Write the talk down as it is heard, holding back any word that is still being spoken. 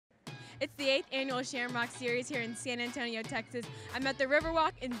It's the 8th annual Shamrock Series here in San Antonio, Texas. I'm at the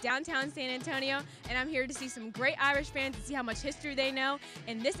Riverwalk in downtown San Antonio, and I'm here to see some great Irish fans and see how much history they know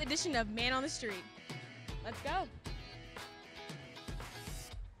in this edition of Man on the Street. Let's go.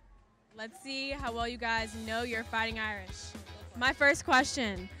 Let's see how well you guys know your Fighting Irish. My first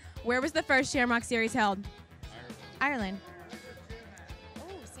question, where was the first Shamrock Series held? Ireland. Oh,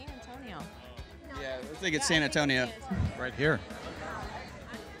 San Antonio. Yeah, I think it's San Antonio. Right here.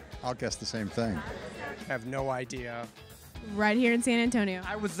 I'll guess the same thing. I have no idea. Right here in San Antonio.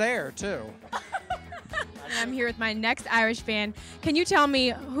 I was there, too. And I'm here with my next Irish fan. Can you tell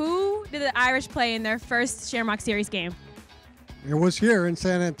me, who did the Irish play in their first Shamrock Series game? It was here in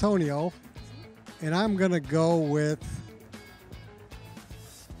San Antonio, and I'm going to go with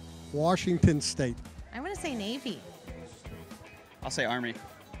Washington State. I'm going to say Navy. I'll say Army.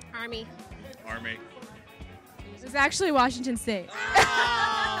 Army. Army. It was actually Washington State.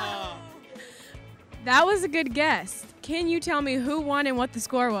 That was a good guess. Can you tell me who won and what the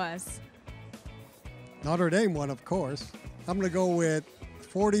score was? Notre Dame won, of course. I'm going to go with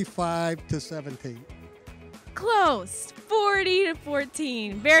 45-17. Close.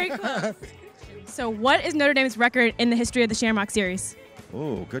 40-14. Very close. So what is Notre Dame's record in the history of the Shamrock Series?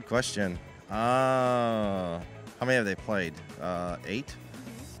 Ooh, good question. How many have they played? 8?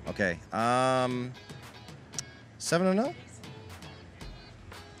 Okay. 7-0?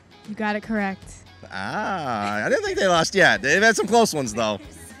 You got it correct. I didn't think they lost yet. They've had some close ones, though.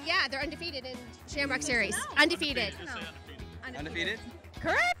 Yeah, they're undefeated in Shamrock Series. Undefeated. Undefeated?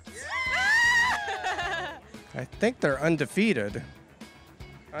 Correct? I think they're undefeated.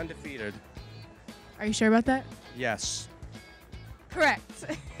 Undefeated. Are you sure about that? Yes. Correct.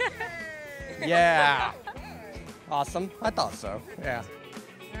 Yeah. Awesome. I thought so. Yeah.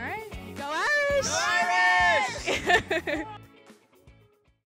 All right. Go Irish! Go Irish!